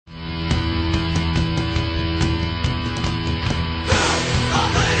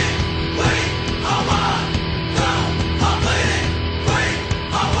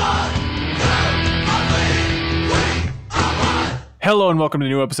Hello and welcome to a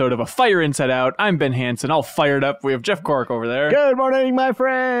new episode of A Fire Inside Out. I'm Ben Hansen, all fired up. We have Jeff Cork over there. Good morning, my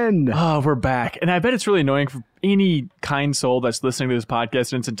friend. Oh, we're back. And I bet it's really annoying for any kind soul that's listening to this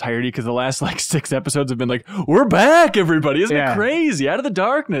podcast in its entirety because the last 6 episodes have been like, we're back, everybody. Isn't it crazy? Out of the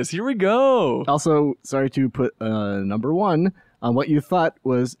darkness. Here we go. Also, sorry to put number one on what you thought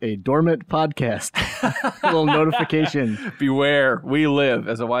was a dormant podcast. A little notification. Beware, we live,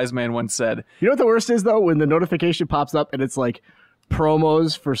 as a wise man once said. You know what the worst is, though? When the notification pops up and it's like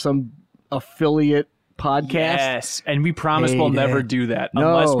promos for some affiliate podcast. Yes, and we promise we'll never do that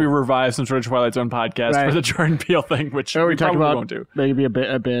unless we revive some sort of Twilight Zone podcast for the Jordan Peele thing, which we probably won't do. Maybe a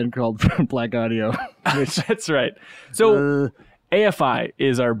band called Blaqk Audio. That's right. So... AFI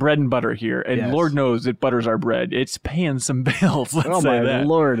is our bread and butter here, and Lord knows it butters our bread. It's paying some bills, let's say that. Oh, my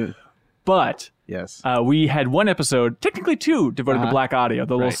Lord. But we had one episode, technically two, devoted to Blaqk Audio,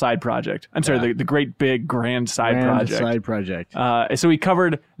 the little side project. I'm sorry, the great, big, grand side project. So we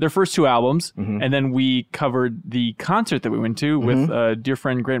covered their first two albums, and then we covered the concert that we went to with dear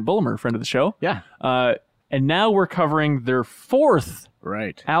friend Grant Bullimer, friend of the show. Yeah. And now we're covering their fourth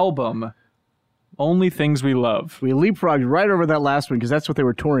album, Only Things We Love. We leapfrogged right over that last one because that's what they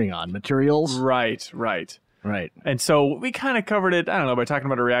were touring on, Materials. Right. And so we kind of covered it, I don't know, by talking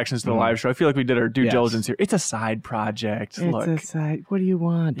about our reactions to the live show. I feel like we did our due diligence here. It's a side project. Look. It's a side. What do you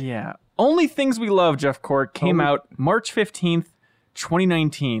want? Yeah. Only Things We Love, Jeff Cork, came out March 15th,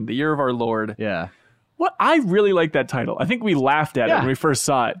 2019, the year of our Lord. Yeah. What I really like that title. I think we laughed at it when we first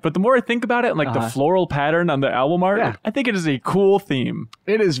saw it. But the more I think about it and the floral pattern on the album art, I think it is a cool theme.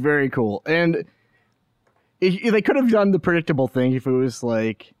 It is very cool. And they could have done the predictable thing if it was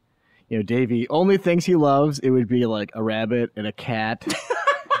like, Davey, only things he loves, it would be like a rabbit and a cat,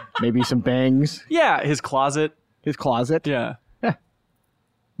 maybe some bangs. Yeah, his closet. Yeah.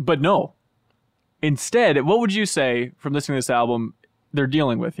 But no. Instead, what would you say from listening to this album they're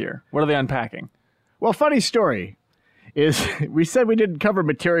dealing with here? What are they unpacking? Well, funny story is we said we didn't cover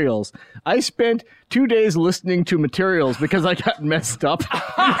Materials. I spent 2 days listening to Materials because I got messed up.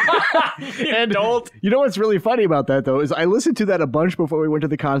 And you know what's really funny about that, though, is I listened to that a bunch before we went to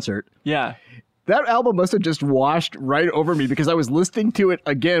the concert. Yeah. That album must have just washed right over me because I was listening to it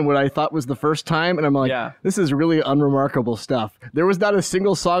again when I thought was the first time, and I'm like, this is really unremarkable stuff. There was not a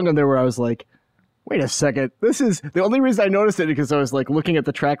single song on there where I was like, wait a second, this is... The only reason I noticed it because I was looking at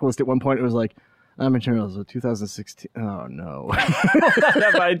the track list at one point, it was like, Materials of 2016. Oh, no. What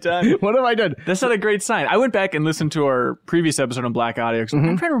have I done? What have I done? That's not a great sign. I went back and listened to our previous episode on Blaqk Audio.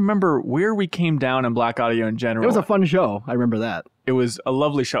 I'm trying to remember where we came down on Blaqk Audio in general. It was a fun show. I remember that. It was a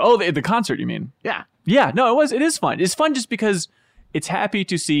lovely show. Oh, the concert, you mean? Yeah. Yeah, no, it is fun. It's fun just because it's happy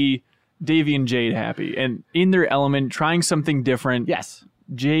to see Davey and Jade happy and in their element, trying something different. Yes.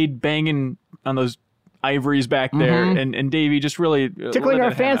 Jade banging on those ivories back there, and Davey just really tickling our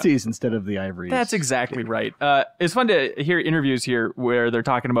fancies instead of the ivories. That's exactly right. It's fun to hear interviews here where they're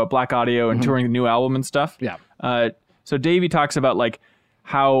talking about Blaqk Audio and touring the new album and stuff. Yeah. So Davey talks about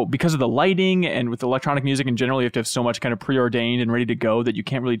how because of the lighting and with electronic music in general, you have to have so much kind of preordained and ready to go that you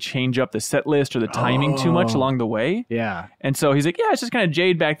can't really change up the set list or the timing too much along the way. Yeah. And so he's like, it's just kind of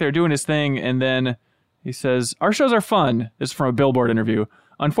Jade back there doing his thing, and then he says, our shows are fun. This is from a Billboard interview.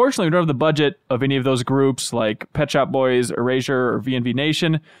 Unfortunately, we don't have the budget of any of those groups like Pet Shop Boys, Erasure, or VNV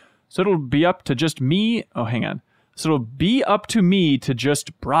Nation, so it'll be up to just me. Oh, hang on. So it'll be up to me to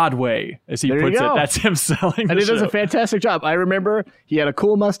just Broadway, as he puts it. That's him selling and the he show. Does a fantastic job. I remember he had a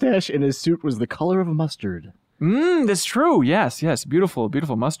cool mustache, and his suit was the color of a mustard. That's true. Yes. Beautiful,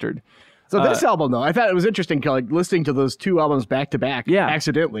 beautiful mustard. So this album, though, I thought it was interesting, listening to those two albums back to back,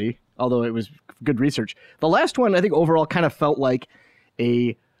 accidentally, although it was good research. The last one, I think, overall kind of felt like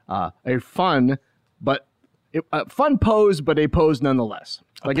a fun pose, but a pose nonetheless.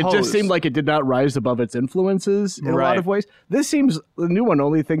 It just seemed like it did not rise above its influences in a lot of ways. This seems, the new one,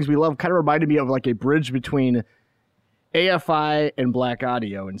 Only Things We Love, kind of reminded me of a bridge between AFI and Blaqk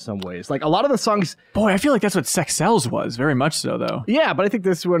Audio in some ways. A lot of the songs... Boy, I feel like that's what Sex Sells was, very much so, though. Yeah, but I think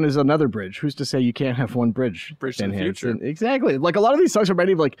this one is another bridge. Who's to say you can't have one bridge? Bridge to the future. Exactly. A lot of these songs remind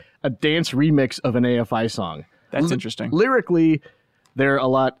me of a dance remix of an AFI song. That's interesting. Lyrically, they're a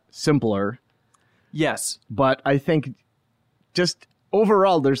lot simpler. Yes. But I think just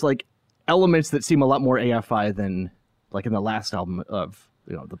overall, there's elements that seem a lot more AFI than in the last album of,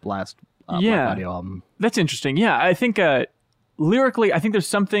 the last Blaqk Audio album. That's interesting. Yeah, I think lyrically, I think there's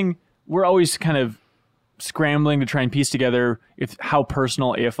something we're always kind of scrambling to try and piece together how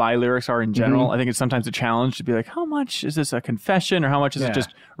personal AFI lyrics are in general. I think it's sometimes a challenge to be how much is this a confession or how much is it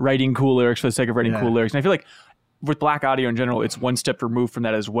just writing cool lyrics for the sake of writing cool lyrics? And I feel like with Blaqk Audio in general, it's one step removed from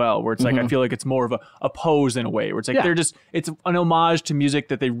that as well, where it's like, I feel like it's more of a pose in a way, where it's like it's an homage to music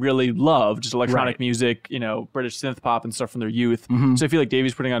that they really love, just electronic music, you know, British synth pop and stuff from their youth. So I feel like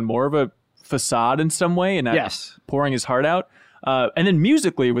Davey's putting on more of a facade in some way and not pouring his heart out. And then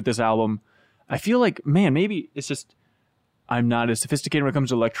musically with this album, I feel like, man, maybe it's just I'm not as sophisticated when it comes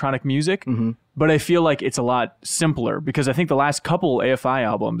to electronic music, but I feel like it's a lot simpler because I think the last couple AFI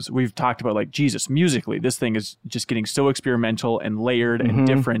albums we've talked about, like, Jesus, musically, this thing is just getting so experimental and layered and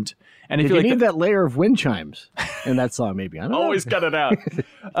different. And I feel like you need that layer of wind chimes in that song, maybe. I don't know. Always cut it out.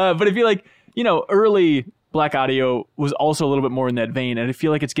 But I feel like, you know, early Blaqk Audio was also a little bit more in that vein, and I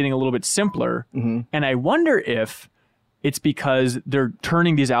feel like it's getting a little bit simpler. And I wonder if it's because they're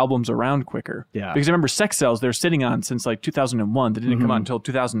turning these albums around quicker. Yeah. Because I remember Sex Cells, they're sitting on since like 2001. They didn't come out until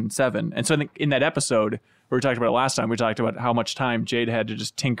 2007. And so I think in that episode, we talked about it last time, we talked about how much time Jade had to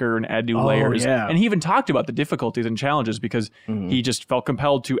just tinker and add new layers. Yeah. And he even talked about the difficulties and challenges because he just felt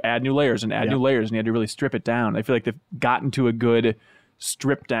compelled to add new layers and add new layers, and he had to really strip it down. I feel like they've gotten to a good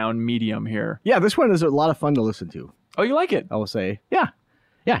stripped down medium here. Yeah, this one is a lot of fun to listen to. Oh, you like it? I will say. Yeah.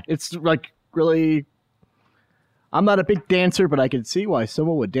 Yeah, it's like really... I'm not a big dancer, but I can see why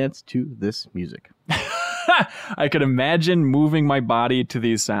someone would dance to this music. I could imagine moving my body to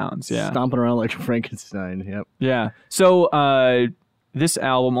these sounds. Yeah. Stomping around like Frankenstein. Yep. Yeah. So this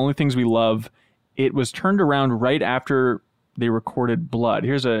album, Only Things We Love, it was turned around right after they recorded Blood.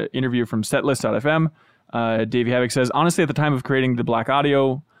 Here's an interview from setlist.fm. Davey Havok says, honestly, at the time of creating the Blaqk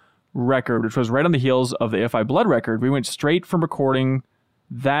Audio record, which was right on the heels of the AFI Blood record, we went straight from recording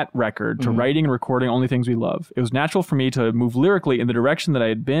that record to writing and recording Only Things We Love. It was natural for me to move lyrically in the direction that I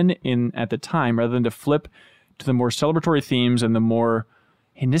had been in at the time, rather than to flip to the more celebratory themes and the more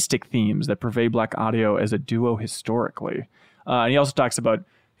hymnistic themes that pervade Blaqk Audio as a duo historically. And he also talks about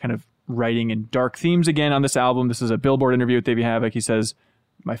kind of writing in dark themes again on this album. This is a Billboard interview with Davey Havok. He says,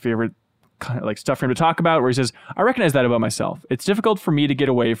 my favorite kind of like stuff for him to talk about, where he says, I recognize that about myself. It's difficult for me to get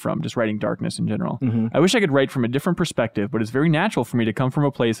away from just writing darkness in general. I wish I could write from a different perspective, but it's very natural for me to come from a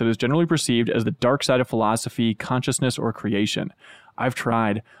place that is generally perceived as the dark side of philosophy, consciousness, or creation. I've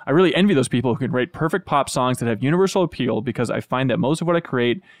tried. I really envy those people who can write perfect pop songs that have universal appeal, because I find that most of what I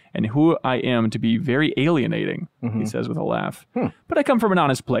create and who I am to be very alienating, he says with a laugh. But I come from an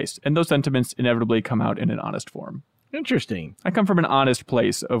honest place, and those sentiments inevitably come out in an honest form. Interesting. I come from an honest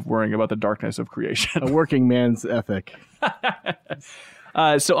place of worrying about the darkness of creation. A working man's ethic.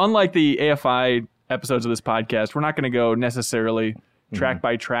 So unlike the AFI episodes of this podcast, we're not going to go necessarily track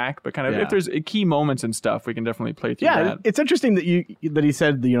by track, but kind of if there's key moments and stuff, we can definitely play through that. It's interesting that he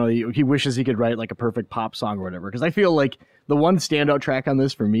said, you know, he wishes he could write like a perfect pop song or whatever, because I feel like the one standout track on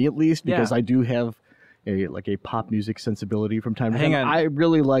this, for me at least, because I do have a pop music sensibility from time to time. I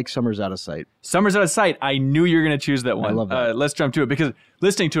really like Summer's Out of Sight. Summer's Out of Sight. I knew you were going to choose that one. I love that. Let's jump to it, because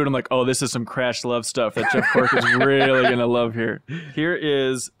listening to it, I'm like, oh, this is some Crash love stuff that Jeff Cork is really going to love here. Here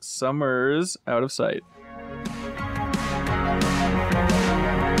is Summer's Out of Sight.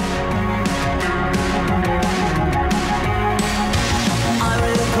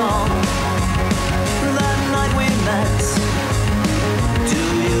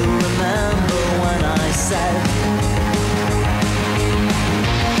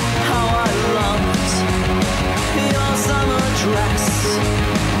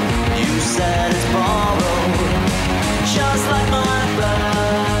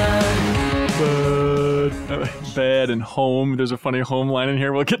 Bed and home. There's a funny home line in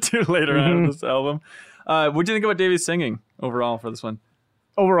here we'll get to later on in this album. What do you think about Davey's singing overall for this one?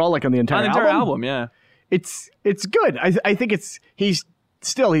 Overall, like on the entire album? Yeah. It's good. I think he's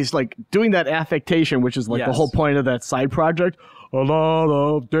like doing that affectation, which is like the whole point of that side project. A lot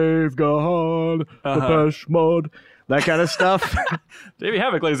of Dave Gahan, Depeche Mode, that kind of stuff. Davey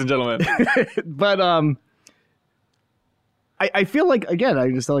Havok, ladies and gentlemen. But I feel like, again,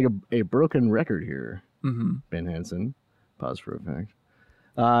 I just sound like a broken record here. Ben Hansen. Pause for effect.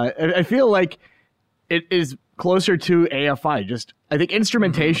 I feel like it is closer to AFI. I think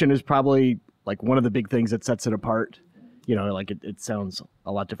instrumentation is probably like one of the big things that sets it apart. You know, like it sounds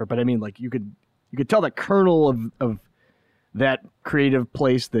a lot different. But I mean, like you could tell the kernel of that creative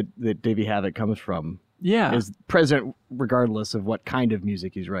place that Davey Havok comes from. Yeah, is present regardless of what kind of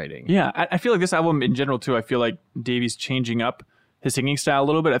music he's writing. Yeah, I feel like this album in general too, I feel like Davey's changing up his singing style a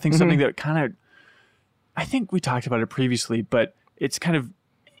little bit. I think something that kind of, I think we talked about it previously, but it's kind of,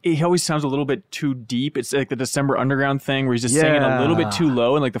 he always sounds a little bit too deep. It's like the December Underground thing where he's just singing a little bit too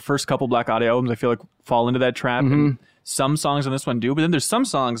low. And like the first couple Blaqk Audio albums, I feel like fall into that trap. And some songs on this one do, but then there's some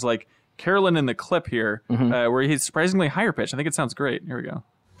songs like Carolyn in the clip here where he's surprisingly higher pitched. I think it sounds great. Here we go.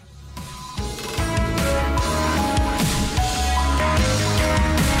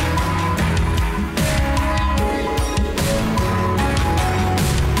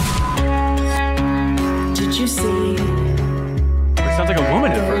 see. It sounds like a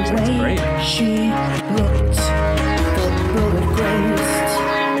woman at first. That's great. She looked the bullet grazed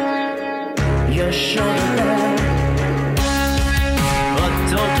your shoulder there, but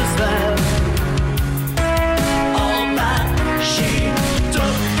don't despair. All that she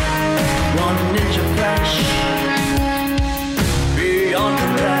took, 1 inch of flesh beyond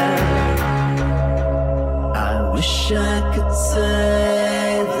compare. I wish I could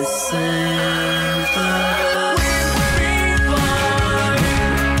say the same thing.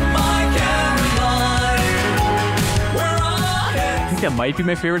 That might be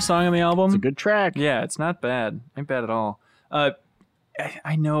my favorite song on the album. It's a good track. Yeah, it's not bad. Ain't bad at all. I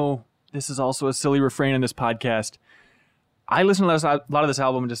know this is also a silly refrain in this podcast. I listened to a lot of this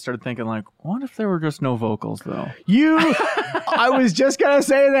album and just started thinking, like, what if there were just no vocals, though? I was just going to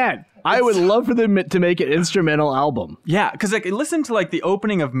say that. I would love for them to make an instrumental album. Yeah, because like, listen to like the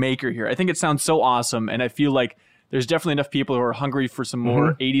opening of Maker here. I think it sounds so awesome, and I feel like there's definitely enough people who are hungry for some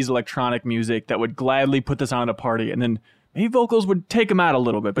more 80s electronic music that would gladly put this on at a party, and then maybe vocals would take them out a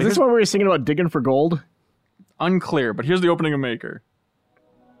little bit. But is this one where you're singing about digging for gold? Unclear, but here's the opening of Maker.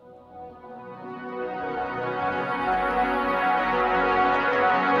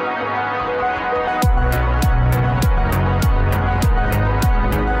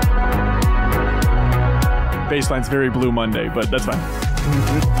 Bassline's very Blue Monday, but that's fine.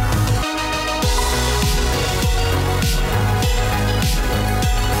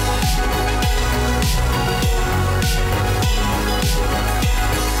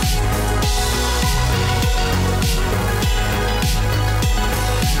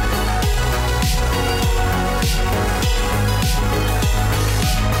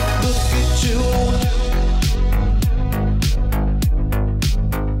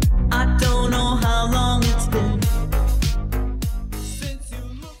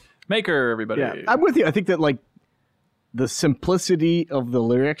 Maker, everybody. Yeah, I'm with you. I think that like the simplicity of the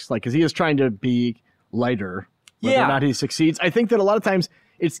lyrics, like, because he is trying to be lighter, whether or not he succeeds. I think that a lot of times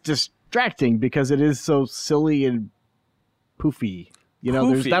it's distracting because it is so silly and poofy. You know,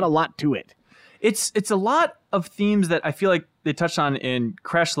 there's not a lot to it. It's a lot of themes that I feel like they touched on in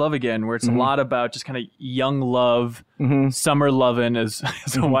Crash Love Again, where it's a lot about just kind of young love, summer lovin', as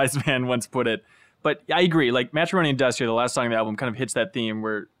a wise man once put it. But I agree. Like Matrimony and Dust here, the last song of the album, kind of hits that theme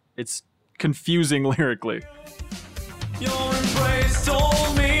where it's confusing lyrically. Your embrace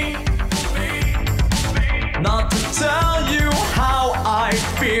told me not to tell you how I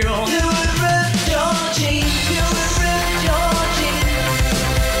feel. You would rip your jeans, you would rip your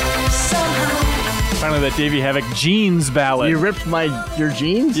jeans somehow. Finally, that Davey Havok jeans ballad. You ripped your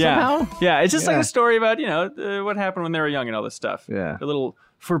jeans somehow? Yeah, it's just like a story about, you know, what happened when they were young and all this stuff. Yeah. A little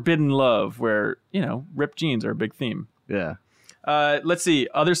forbidden love where, you know, ripped jeans are a big theme. Yeah. Let's see.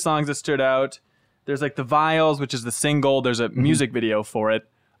 Other songs that stood out. There's like The Vials, which is the single. There's a music video for it,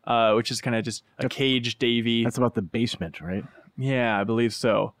 which is kind of just a caged Davey. That's about the basement, right? Yeah, I believe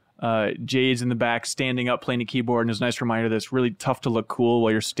so. Jade's in the back standing up playing a keyboard, and there's a nice reminder that it's really tough to look cool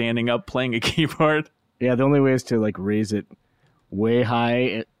while you're standing up playing a keyboard. Yeah, the only way is to like raise it way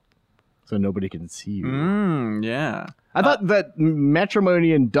high so nobody can see you. Yeah. I thought that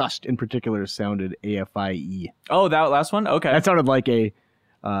Matrimony and Dust in particular sounded AFIE. Oh, that last one? Okay. That sounded like a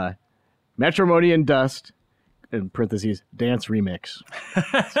Matrimony and Dust, in parentheses, dance remix.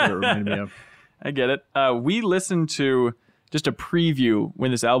 That's what it reminded me of. I get it. We listened to just a preview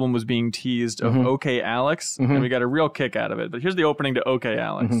when this album was being teased of OK Alex, and we got a real kick out of it. But here's the opening to OK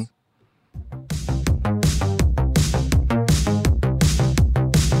Alex.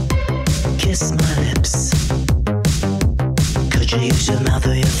 Kiss my lips. Could you use your mouth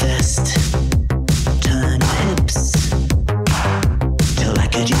or your fist? Turn your hips till I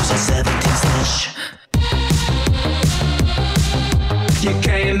could use a 17 stitch. You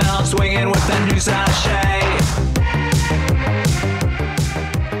came out swinging with a new sachet.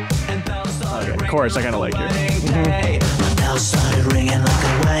 Okay, chorus I kind of like here. My bells started ringing like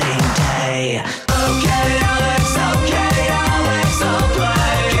a wedding day. Okay, Alex, okay, Alex, I'll play.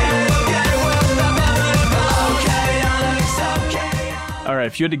 All right,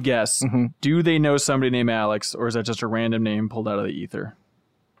 if you had to guess, do they know somebody named Alex, or is that just a random name pulled out of the ether?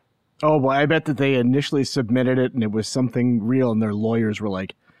 Oh, boy, I bet that they initially submitted it and it was something real, and their lawyers were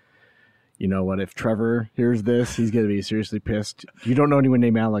like, you know what, if Trevor hears this, he's going to be seriously pissed. You don't know anyone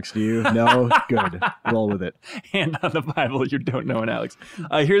named Alex, do you? No? Good. Roll with it. Hand on the Bible, you don't know an Alex.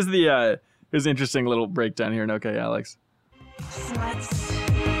 Here's the interesting little breakdown here in OK Alex. Sweats.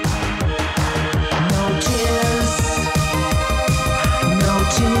 No tears. No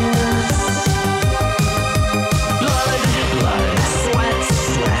tears. Blood, blood, sweat,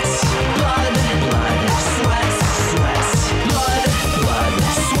 sweat. Blood, blood, sweat,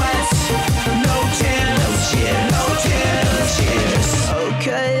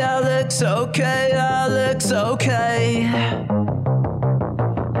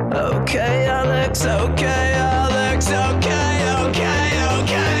 Okay, Alex, okay, Alex, okay, okay,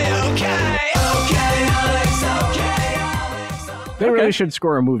 okay, okay. Okay, Alex, okay, Alex. They really should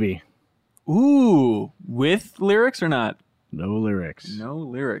score a movie. Ooh, with lyrics or not? No lyrics. No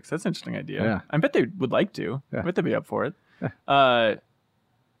lyrics. That's an interesting idea. Yeah. I bet they would like to. Yeah. I bet they'd be up for it.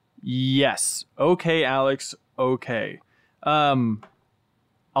 Yes. Okay, Alex. Okay.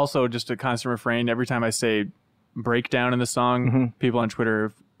 Also, just a constant refrain. Every time I say breakdown in the song, people on Twitter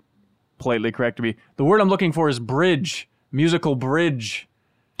have politely corrected me. The word I'm looking for is bridge. Musical bridge.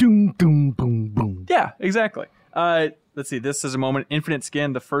 Doom, doom, boom, boom. Yeah, exactly. Let's see. This is a moment. Infinite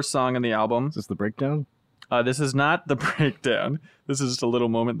Skin, the first song on the album. Is this the breakdown? This is not the breakdown. This is just a little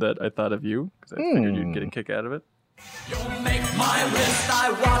moment that I thought of you because I figured you'd get a kick out of it. You make my list,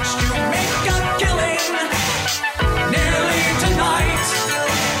 I watched you make a killing. Nearly tonight.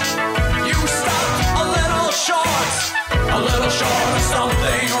 You stopped a little short of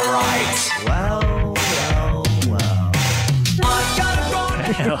something right. Well. I've got to go.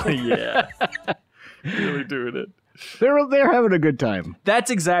 Hell yeah. Really doing it. They're having a good time.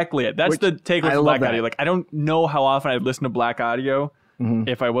 That's exactly it. That's the takeaway from Blaqk Audio. Like, I don't know how often I'd listen to Blaqk Audio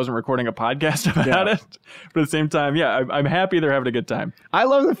if I wasn't recording a podcast about it. But at the same time, yeah, I'm happy they're having a good time. I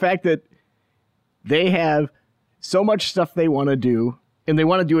love the fact that they have so much stuff they want to do, and they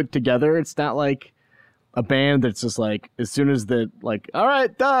want to do it together. It's not like a band that's just like, as soon as they're like, all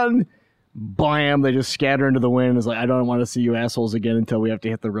right, done, blam, they just scatter into the wind. It's like, I don't want to see you assholes again until we have to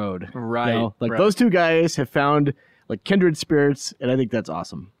hit the road. Right. You know? Like, right. those two guys have found like kindred spirits, and I think that's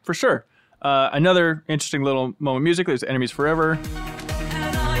awesome. For sure. Another interesting little moment musically is Enemies Forever.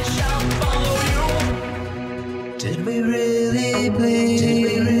 And I shall follow you. Did we really bleed?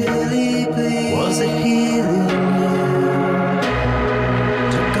 Was it healing you?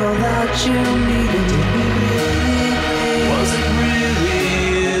 Took all that you needed. Did we really bleed? Was it really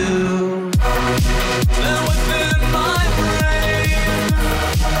you? Then within my brain,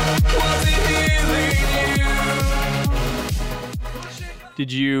 was it healing you?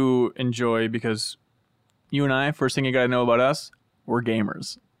 Did you enjoy, because you and I, first thing you got to know about us, we're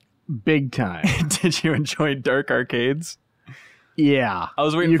gamers. Big time. Did you enjoy Dark Arcades? Yeah. I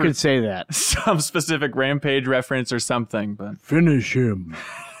was waiting you for could say that. some specific Rampage reference or something, but Finish him.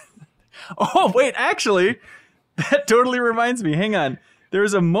 oh wait, actually, that totally reminds me. Hang on, there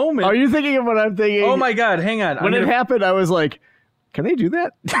was a moment. Are you thinking of what I'm thinking? Oh my God, hang on. When it happened, I was like, can they do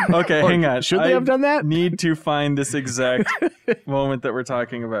that? Okay, hang on. Should they have done that? Need to find this exact moment that we're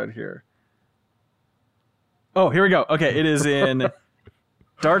talking about here. Oh, here we go. Okay, it is in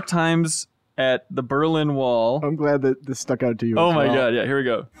Dark Times at the Berlin Wall. I'm glad that this stuck out to you. Oh as my well. God, yeah, here we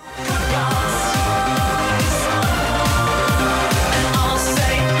go. I'll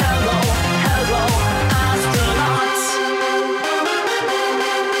say hello, astronauts.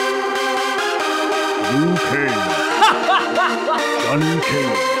 Liu Kang. Johnny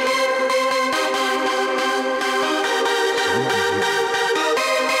Cage.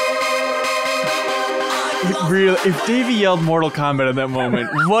 Real, if Davey yelled Mortal Kombat in that moment,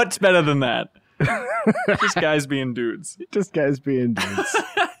 what's better than that? Just guys being dudes. Just guys being dudes.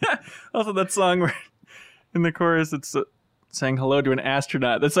 Also, that song where in the chorus it's saying hello to an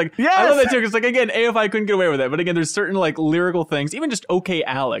astronaut. That's like, Yes! I love that too. Because like, again, AFI couldn't get away with that. But again, there's certain like lyrical things, even just okay,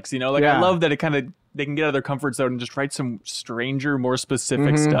 Alex. You know, like Yeah. I love that it kind of they can get out of their comfort zone and just write some stranger, more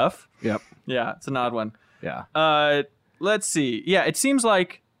specific stuff. Yep. Yeah, it's an odd one. Yeah. Let's see. Yeah, it seems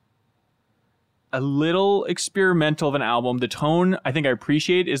like a little experimental of an album. The tone I think I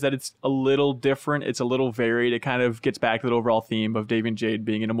appreciate is that it's a little different. It's a little varied. It kind of gets back to the overall theme of Dave and Jade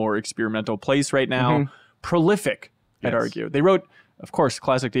being in a more experimental place right now. Prolific, I'd argue. They wrote, of course,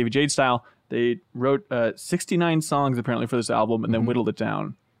 classic Dave and Jade style. They wrote 69 songs apparently for this album and then whittled it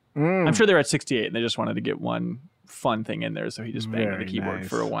down. I'm sure they're at 68 and they just wanted to get one fun thing in there, so he just banged on the Very keyboard nice.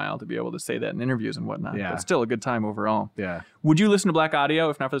 for a while to be able to say that in interviews and whatnot. Yeah. But still a good time overall. Yeah. Would you listen to Blaqk Audio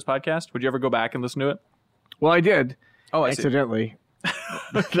if not for this podcast? Would you ever go back and listen to it? Well, I did. Oh, I see. Accidentally.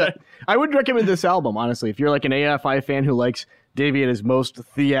 I would recommend this album, honestly. If you're like an AFI fan who likes Davey at his most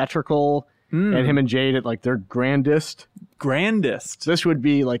theatrical and him and Jade at like their grandest, this would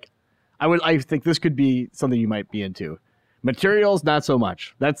be like, I think this could be something you might be into. Materials, not so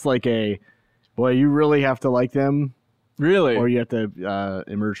much. That's like boy, you really have to like them. Really? Or you have to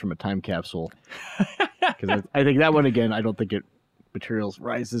emerge from a time capsule. Because I think that one, again, I don't think Materials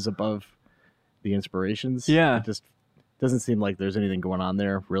rises above the Inspirations. Yeah. It just doesn't seem like there's anything going on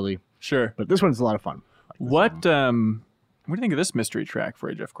there, really. Sure. But this one's a lot of fun. What do you think of this mystery track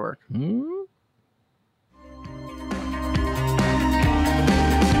for Jeff Cork?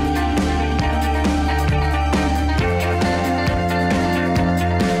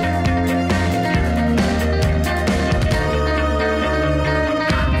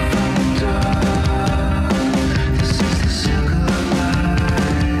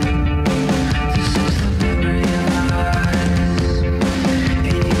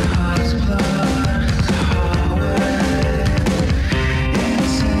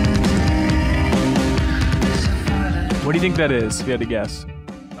 you think that is, if you had to guess?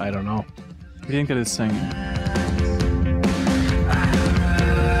 I don't know. What do you think that is singing?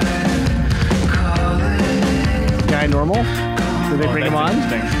 Guy Normal? Did they bring him on?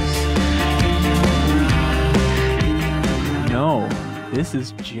 No, this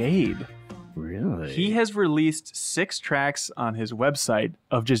is Jade. Really? He has released 6 tracks on his website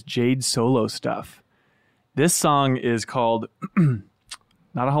of just Jade solo stuff. This song is called,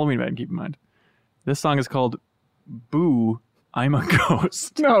 not a Halloween band, keep in mind. This song is called Boo, I'm a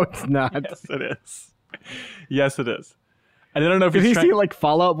Ghost. No, it's not. Yes, it is. Yes, it is. And I don't know if Did he he's see like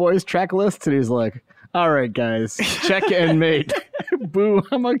Fallout Boys track lists and he's like, all right, guys, check and mate. Boo,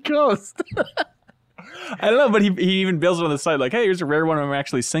 I'm a ghost. I don't know, but he even builds it on the site like, hey, here's a rare one I'm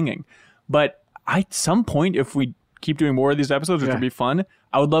actually singing. But at some point, if we keep doing more of these episodes, which would be fun,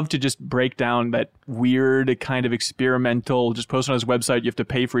 I would love to just break down that weird kind of experimental, just post on his website, you have to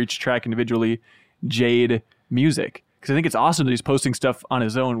pay for each track individually, Jade music. Because I think it's awesome that he's posting stuff on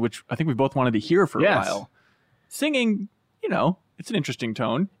his own, which I think we both wanted to hear for a while. Singing, it's an interesting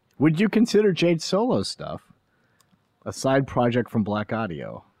tone. Would you consider Jade solo stuff a side project from Blaqk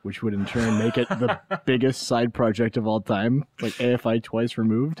Audio, which would in turn make it the biggest side project of all time, like AFI twice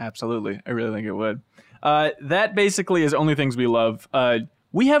removed? Absolutely. I really think it would. That basically is Only Things We Love.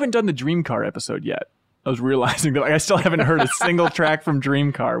 We haven't done the Dream Car episode yet. I was realizing that I still haven't heard a single track from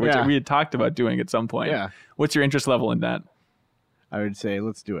Dream Car, which we had talked about doing at some point. Yeah. What's your interest level in that? I would say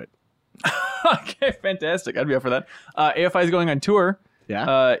let's do it. Okay, fantastic. I'd be up for that. AFI is going on tour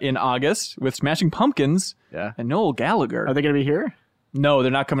in August with Smashing Pumpkins and Noel Gallagher. Are they going to be here? No,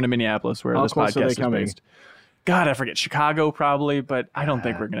 they're not coming to Minneapolis where this close are podcast they is coming? based. God, I forget. Chicago probably, but I don't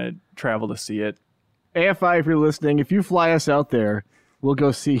think we're going to travel to see it. AFI, if you're listening, if you fly us out there, we'll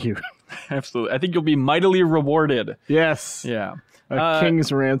go see you. Absolutely. I think you'll be mightily rewarded. Yes. Yeah. A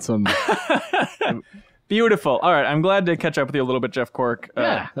king's ransom. Beautiful. All right. I'm glad to catch up with you a little bit, Jeff Cork.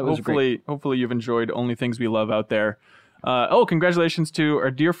 Yeah, that was great. Hopefully you've enjoyed Only Things We Love out there. Congratulations to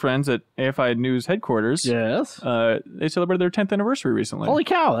our dear friends at AFI News headquarters. Yes. They celebrated their 10th anniversary recently. Holy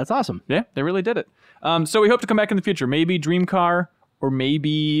cow, that's awesome. Yeah, they really did it. So we hope to come back in the future. Maybe Dream Car, or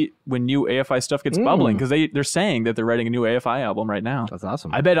maybe when new AFI stuff gets bubbling, because they're saying that they're writing a new AFI album right now. That's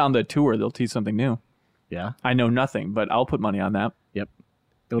awesome. I bet on the tour they'll tease something new. Yeah. I know nothing, but I'll put money on that. Yep.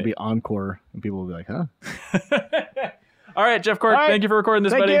 It'll be encore, and people will be like, huh? All right, Jeff Cork, thank you for recording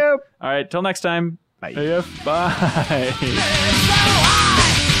this, buddy. Thank you. All right, till next time. Bye. AF, bye. So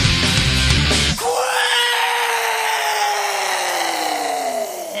high.